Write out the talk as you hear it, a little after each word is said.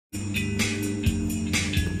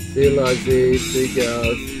See you, Lozzie. See you,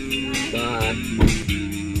 girls. Bye.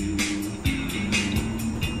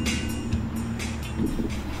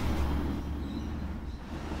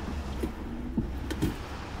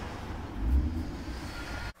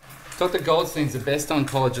 Dr. Goldstein's the best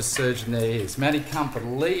oncologist surgeon there is. Maddie can't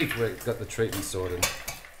believe we've got the treatment sorted.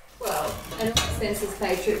 Well, and Spencer's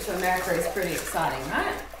paid trip to America is pretty exciting,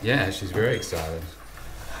 right? Yeah, she's very excited.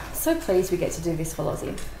 So pleased we get to do this for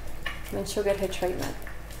Lozzie. And she'll get her treatment.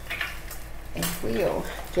 And we'll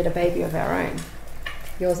get a baby of our own.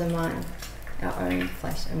 Yours and mine. Our own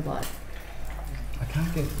flesh and blood. I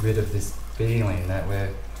can't get rid of this feeling that we're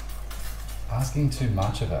asking too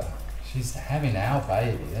much of her. She's having our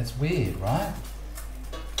baby. That's weird, right?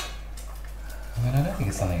 I mean, I don't think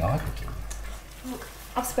it's something I could do. Look,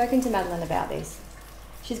 I've spoken to Madeline about this.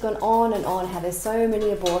 She's gone on and on how there's so many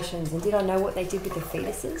abortions, and did I know what they did with the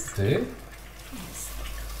fetuses? Do you? Yes.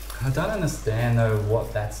 I don't understand though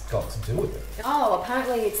what that's got to do with it. Oh,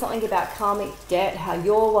 apparently it's something about karmic debt, how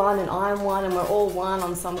you're one and I'm one and we're all one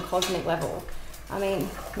on some cosmic level. I mean,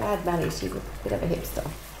 Mad Maddie, she's a bit of a hipster.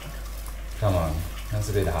 Come on, that's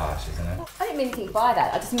a bit harsh, isn't it? I don't mean anything by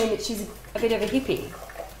that, I just mean that she's a bit of a hippie.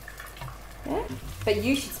 Yeah? But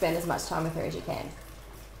you should spend as much time with her as you can.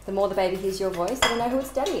 The more the baby hears your voice, it'll know who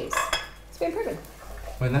its daddy is. It's been proven.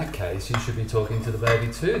 Well, in that case, you should be talking to the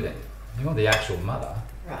baby too then. You're the actual mother.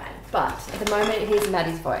 Right, but at the moment it hears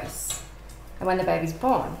Maddie's voice. And when the baby's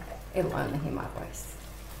born, it'll only hear my voice.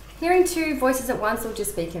 Hearing two voices at once will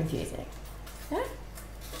just be confusing. Yeah?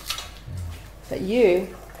 But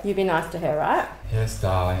you be nice to her, right? Yes,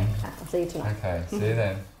 darling. I'll see you tonight. Okay, see you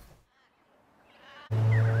then.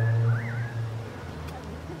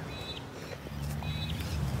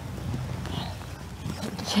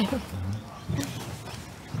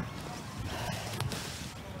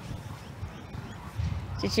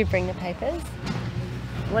 Did you bring the papers?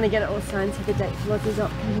 I want to get it all signed so the date for Lozzie's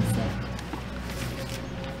op can be set.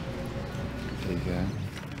 There you go.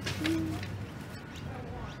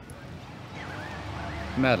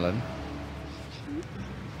 Madeline,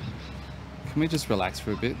 can we just relax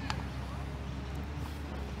for a bit?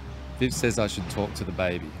 Viv says I should talk to the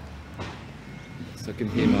baby, so I can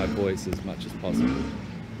hear my voice as much as possible.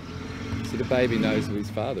 So the baby knows who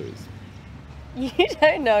his father is. You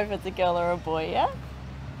don't know if it's a girl or a boy, yeah?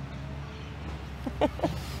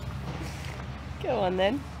 Go on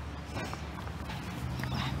then.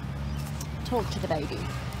 Talk to the baby.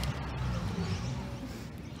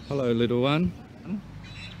 Hello, little one.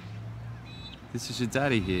 This is your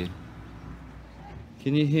daddy here.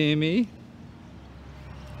 Can you hear me?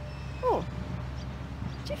 Oh,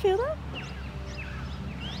 did you feel that?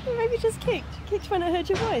 Or maybe just kicked when I heard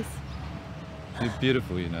your voice. You're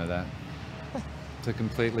beautiful, you know that. So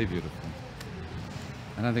completely beautiful.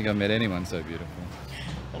 I don't think I've met anyone so beautiful.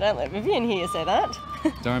 I don't let Vivian hear you say that.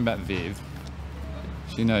 Don't worry about Viv.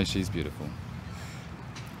 She knows she's beautiful.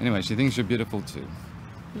 Anyway, she thinks you're beautiful too.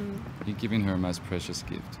 You're giving her a most precious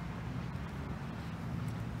gift.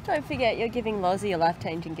 Don't forget, you're giving Lozzie a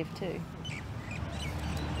life-changing gift too.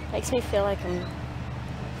 Makes me feel like I'm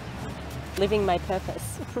living my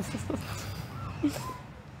purpose.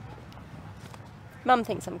 Mum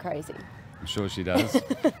thinks I'm crazy. I'm sure she does.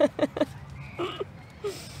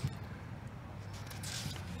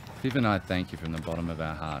 Viv and I thank you from the bottom of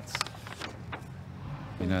our hearts.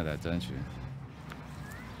 You know that, don't you?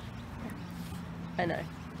 I know.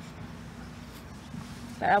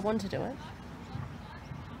 But I want to do it.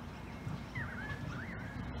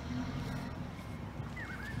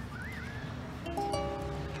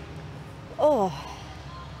 Oh.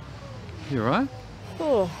 You alright?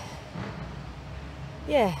 Oh.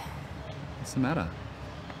 Yeah. What's the matter?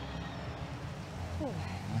 Oh.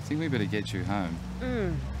 I think we better get you home.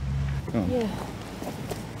 Come on. Yeah.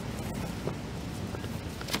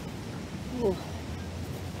 Oh.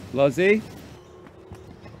 Lozzie?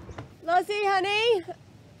 Lozzie, honey!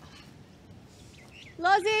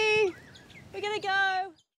 Lozzie! We're gonna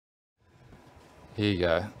go! Here you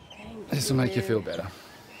go. This will make you feel better.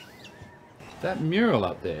 That mural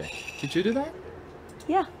up there, did you do that?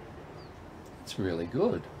 Yeah. It's really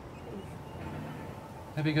good.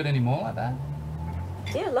 Have you got any more like that?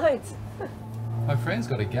 Yeah, loads. My friend's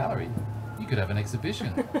got a gallery. You could have an exhibition.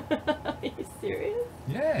 Are you serious?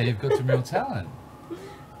 Yeah, you've got some real talent.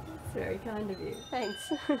 That's very kind of you.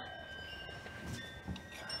 Thanks.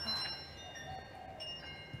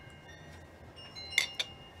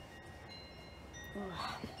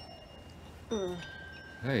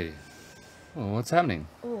 Hey, oh, what's happening?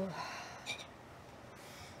 Oh,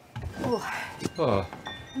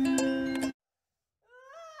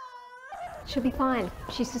 She'll be fine.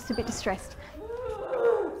 She's just a bit distressed.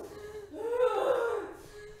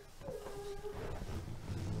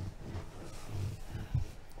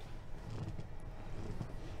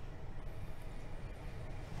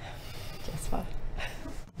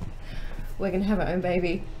 we're gonna have our own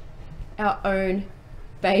baby. Our own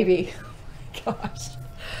baby. Oh my gosh.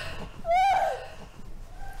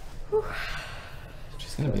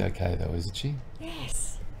 She's gonna be okay though, isn't she?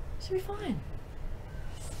 Yes. She'll be fine.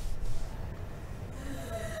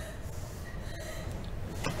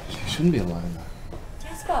 She shouldn't be alone though.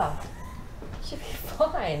 Jasper. She'll be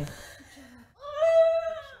fine.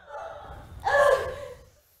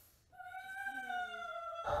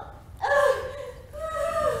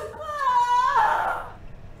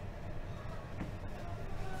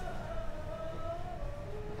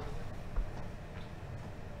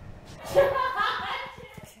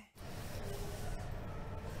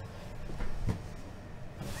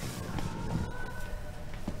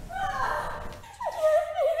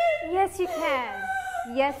 Yes, you can.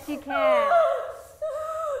 Yes, you can.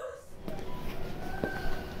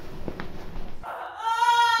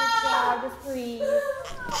 Good job, just breathe.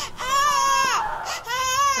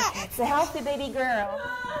 Okay, it's a healthy baby girl.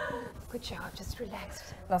 Good job, just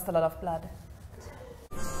relax. Lost a lot of blood.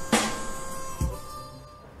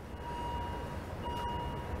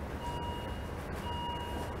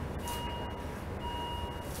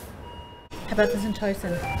 How about the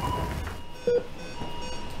Syntocin?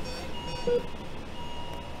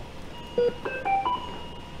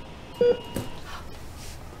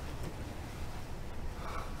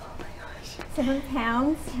 Oh my gosh. 7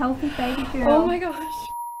 pounds, healthy baby girl. Oh my gosh.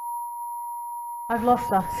 I've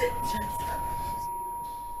lost us.